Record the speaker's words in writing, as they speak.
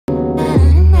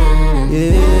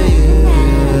yeah.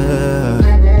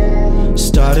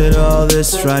 Started all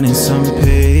this writing some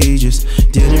pages.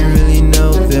 Didn't really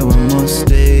know there were more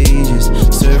stages.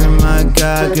 Serving my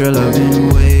God, girl, I've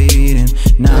been waiting.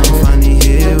 Now I'm finally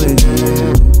here with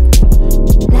you.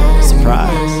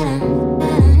 Surprise.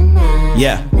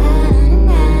 Yeah.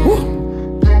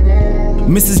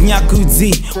 Mrs.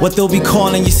 NYAKUDZI, what they'll be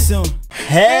calling you soon.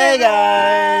 Hey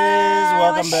guys,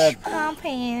 welcome back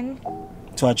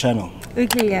to our channel. We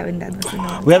clearly haven't done this in a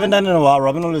while. We haven't done it in a while.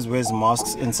 Robyn always wears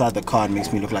masks inside the car and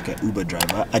makes me look like an Uber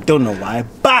driver. I don't know why,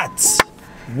 but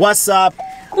what's up?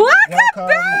 Welcome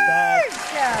back!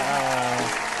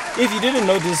 If you didn't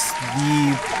notice,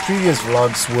 the previous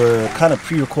vlogs were kind of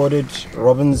pre-recorded.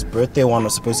 Robyn's birthday one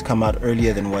was supposed to come out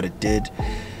earlier than what it did.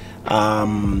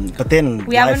 But then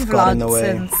we life haven't got in the vlogged way.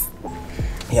 since.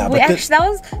 Yeah, we but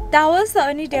actually that was the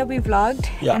only day we vlogged,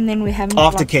 yeah. And then we haven't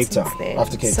after vlogged Cape since Town. then.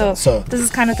 After Cape Town. So this is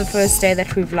kind of the first day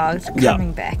that we vlogged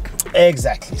coming back.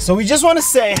 Exactly. So we just want to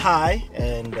say hi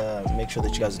and make sure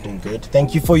that you guys are doing good.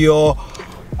 Thank you for your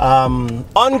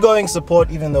ongoing support,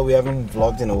 even though we haven't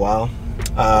vlogged in a while.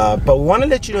 But we want to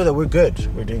let you know that we're good.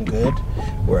 We're doing good.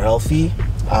 We're healthy.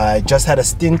 I just had a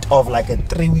stint of like a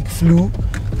 3-week flu.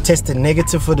 Tested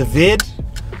negative for the vid.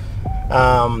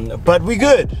 But we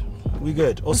good. We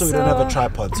good. Also, we don't have a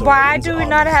tripod. So why do we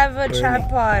not have a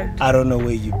tripod? I don't know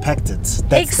where you packed it.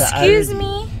 That's Excuse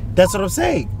me? That's what I'm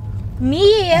saying.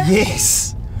 Me?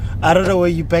 Yes. I don't know where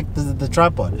you packed the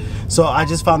tripod. So I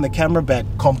just found the camera bag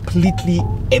completely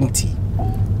empty.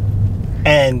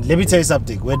 And let me tell you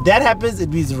something. When that happens, it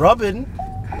means Robyn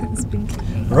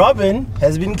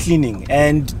has been cleaning.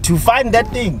 And to find that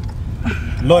thing,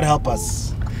 Lord help us.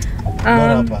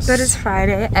 But it's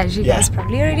Friday, as you guys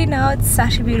probably already know. It's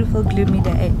such a beautiful, gloomy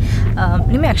day. Let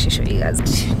me actually show you guys.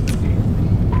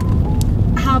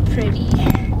 How pretty.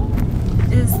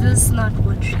 Is this not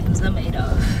what dreams are made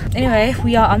of? Anyway,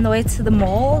 we are on the way to the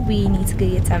mall. We need to go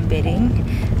get some bedding.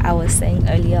 I was saying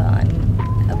earlier on,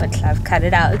 but Clive cut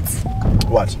it out.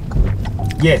 What?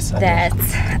 Yes, I did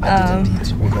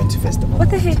indeed. We're going to festival. What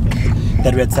the heck?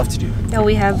 That we had stuff to do. Yeah,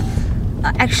 we have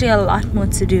actually a lot more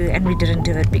to do, and we didn't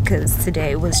do it because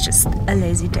today was just a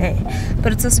lazy day.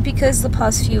 But it's also because the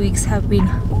past few weeks have been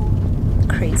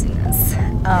craziness.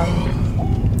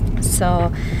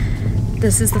 So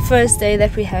this is the first day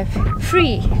that we have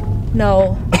free.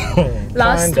 No,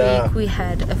 last week we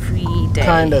had a free day.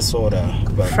 Kinda, sorta.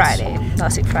 Friday.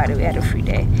 Last week Friday we had a free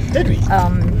day. Did we?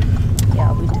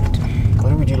 Yeah, we did. What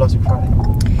did we do last week Friday?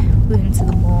 We went to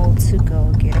the mall to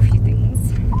go get a few things.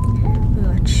 We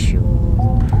got shoes.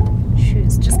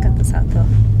 Just got this out though.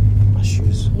 My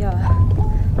shoes? Yeah.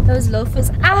 Those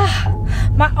loafers. Ah!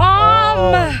 My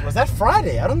arm! Oh, was that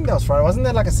Friday? I don't think that was Friday. Wasn't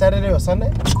that like a Saturday or Sunday?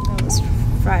 That was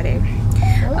Friday.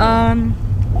 Oh.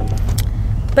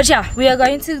 But yeah, we are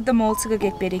going to the mall to go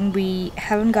get bedding. We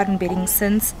haven't gotten bedding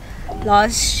since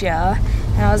last year.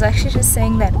 And I was actually just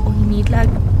saying that we need like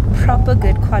proper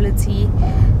good quality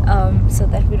so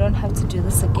that we don't have to do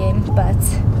this again. But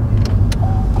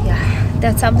yeah,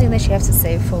 that's something that you have to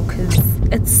save for because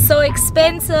it's so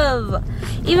expensive.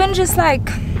 Even just like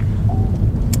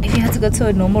if you had to go to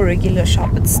a normal regular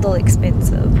shop, it's still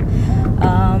expensive.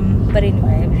 But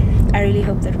anyway, I really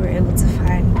hope that we're able to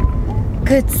find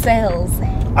good sales.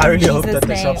 I really hope that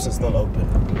the shops are still open.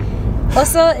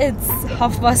 Also, it's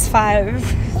 5:30.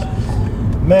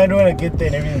 Man, I want to get there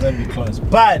and everything's gonna be closed.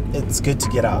 But it's good to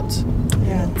get out.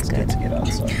 Yeah, it's good to get out.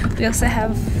 So. We also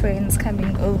have friends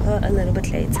coming over a little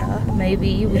bit later.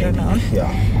 Maybe, we don't know.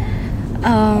 Yeah.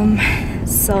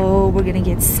 So we're gonna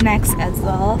get snacks as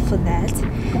well for that.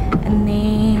 And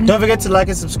then don't forget to like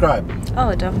and subscribe.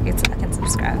 Oh, don't forget to like and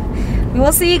subscribe. We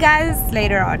will see you guys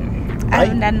later on. I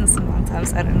haven't done this in a long time,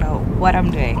 so I don't know what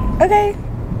I'm doing. Okay.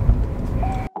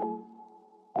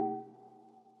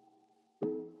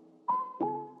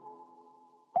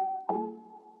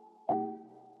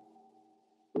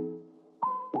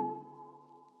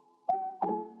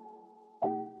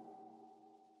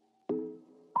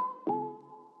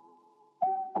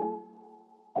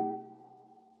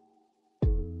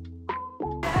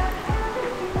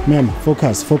 Ma'am,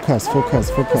 focus.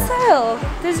 Sale.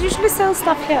 There's usually sale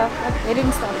stuff here, like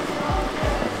wedding stuff.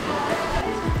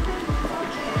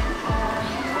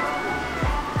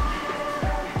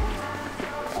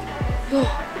 Look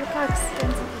how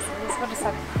expensive this is. What is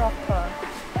like proper?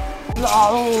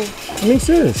 Oh. I mean,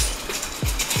 serious.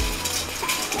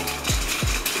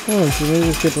 Oh, so maybe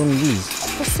just get one of these.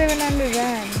 For 700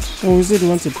 rand. Oh, we said we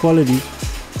wanted quality.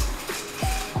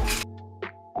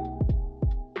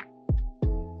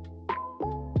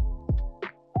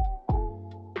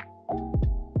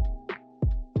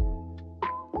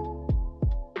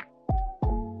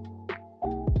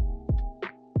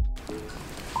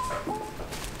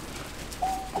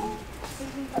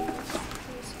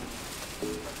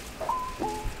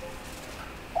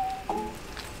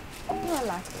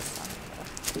 like this one.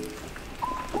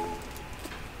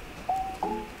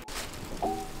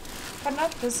 But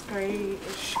not this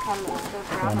greyish color, the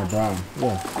brown. Brown,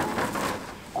 yeah.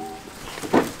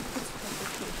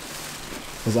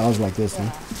 Because I was like this, yeah.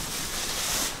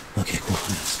 Huh? Okay, cool.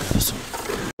 Let's go this one.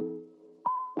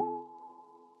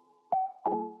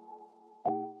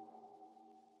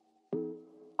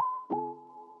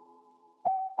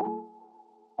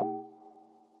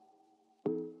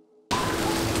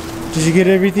 Did you get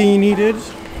everything you needed?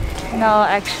 No,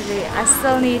 actually, I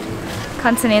still need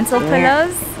continental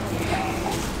pillows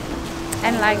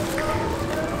and like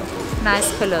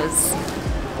nice pillows.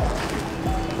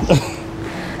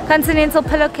 Continental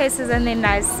pillowcases and then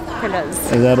nice pillows.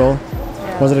 Is that all?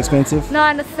 Yeah. Was it expensive? No,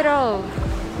 on a throw.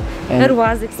 And it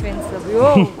was expensive.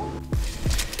 Yo.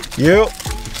 Yo.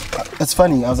 It's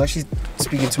funny, I was actually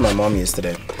speaking to my mom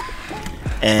yesterday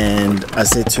and I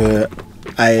said to her,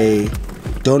 I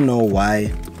don't know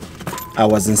why I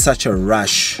was in such a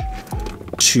rush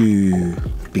to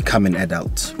become an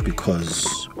adult,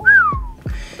 because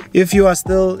if you are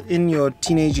still in your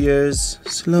teenage years,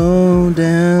 slow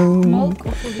down.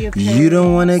 You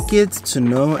don't want to get to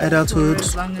know adulthood.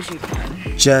 As long as you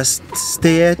can. Just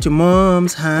stay at your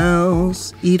mom's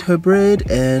house, eat her bread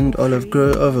and all of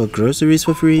her groceries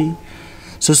for free.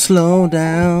 So slow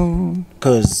down,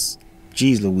 cause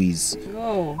geez Louise,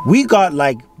 Whoa. we got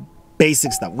like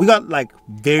basic stuff. We got like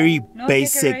very No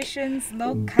basic decorations,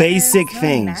 no colors, basic no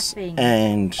things, nothing.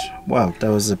 and wow, that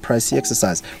was a pricey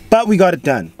exercise, but we got it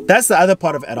done. That's the other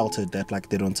part of adulthood that like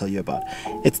they don't tell you about.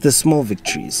 It's the small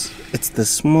victories. It's the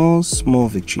small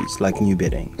victories, like new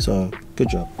bedding. So good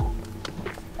job.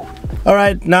 All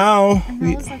right, now And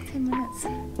that was like 10 minutes.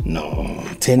 no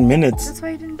 10 minutes. That's why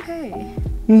you didn't pay.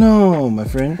 No, my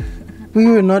friend, we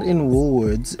were not in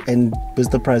Woolworths and was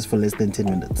the price for less than 10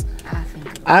 minutes.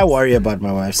 I worry about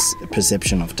my wife's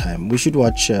perception of time. We should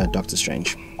watch Doctor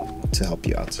Strange to help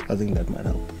you out. I think that might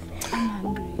help. I'm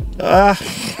hungry.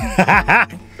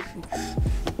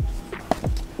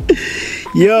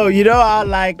 Yo, you know how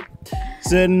like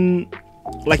certain,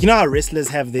 like you know how wrestlers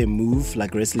have their move?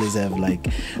 Like wrestlers have like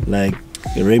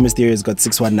Rey Mysterio's got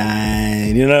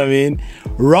 619, you know what I mean?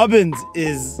 Robyn's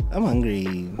is, I'm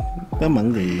hungry.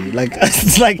 Like,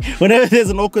 it's like whenever there's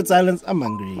an awkward silence, I'm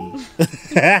hungry.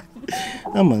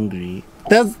 I'm hungry.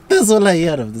 That's all I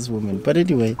hear of this woman. But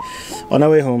anyway, on our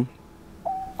way home,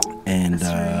 and It's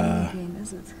raining again,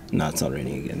 is it? no, it's not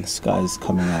raining again. The sky is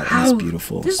coming out and it's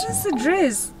beautiful. This So, is the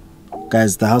dress.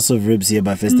 guys, the House of Ribs here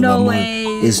by Festival No Mall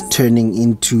ways. is turning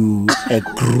into a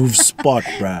groove spot,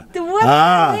 bruh. What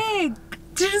the heck?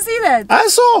 Did you see that? I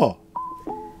saw.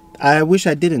 I wish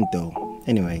I didn't though.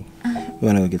 Anyway, we're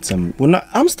gonna go get some.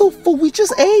 I'm still full. We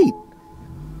just ate.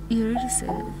 You already said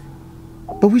it.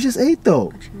 But we just ate though.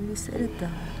 But you already said it though.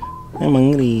 I'm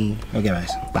hungry. Okay,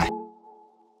 guys. Bye.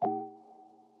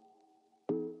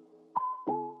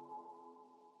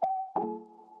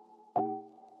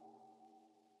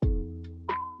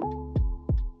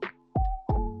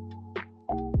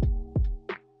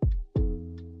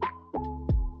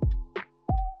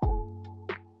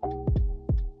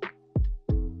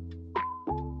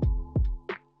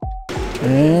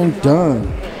 And done.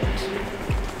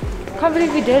 Can't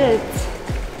believe we did it.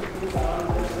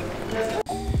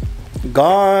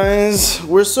 Guys,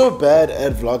 we're so bad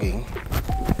at vlogging.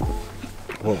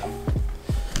 Whoa.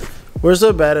 We're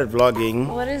so bad at vlogging.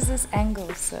 What is this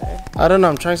angle, sir? I don't know,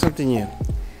 I'm trying something new.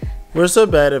 We're so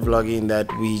bad at vlogging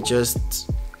that we just,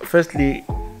 firstly,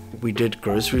 we did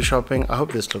grocery shopping. I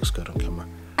hope this looks good on camera.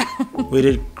 We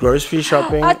did grocery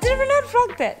shopping. Did we not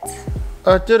vlog that?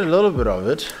 I did a little bit of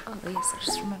it. Oh yes, I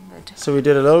just remembered. So we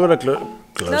did a little bit of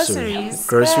grocery shopping.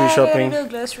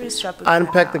 Grocery shopping.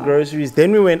 Unpacked the groceries.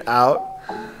 Then we went out,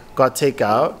 got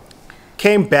takeout,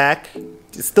 came back,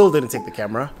 still didn't take the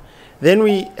camera. Then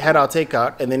we had our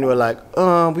takeout, and then we were like,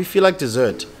 oh, we feel like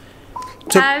dessert.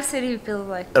 Clive said he feels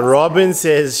like Robyn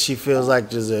says she feels like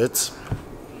dessert.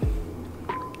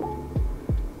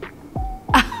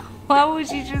 Why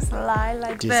would you just lie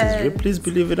like This that? is real. Please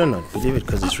believe it or not. Believe it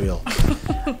because it's real.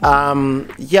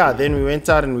 Yeah, then we went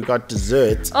out and we got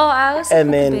dessert. Oh, I also And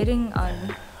put then- the bedding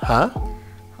on. Huh?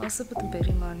 I also put the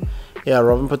bedding on. Yeah,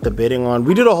 Robyn put the bedding on.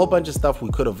 We did a whole bunch of stuff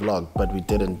we could have vlogged, but we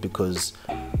didn't because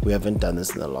we haven't done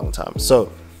this in a long time.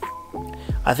 So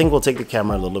I think we'll take the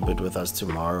camera a little bit with us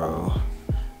tomorrow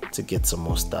to get some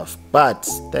more stuff. But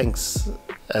thanks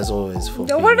as always for No,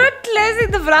 being we're not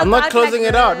closing the vlog. I'm not out closing like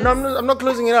it out. this. No, I'm not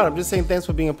closing it out. I'm just saying thanks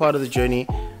for being a part of the journey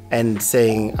and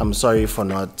saying I'm sorry for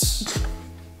not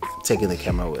taking the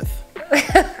camera with.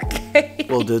 Okay.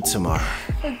 We'll do it tomorrow.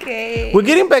 Okay. We're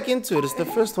getting back into it. It's the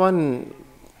first one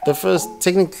The first,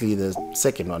 technically the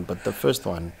second one, but the first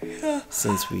one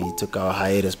since we took our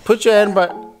hiatus. Put your hand,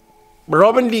 but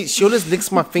ROBYN-LEE, she always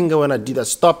licks my finger when I do that.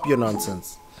 Stop your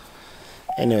nonsense.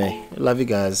 Anyway, love you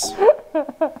guys.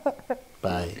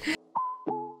 Bye.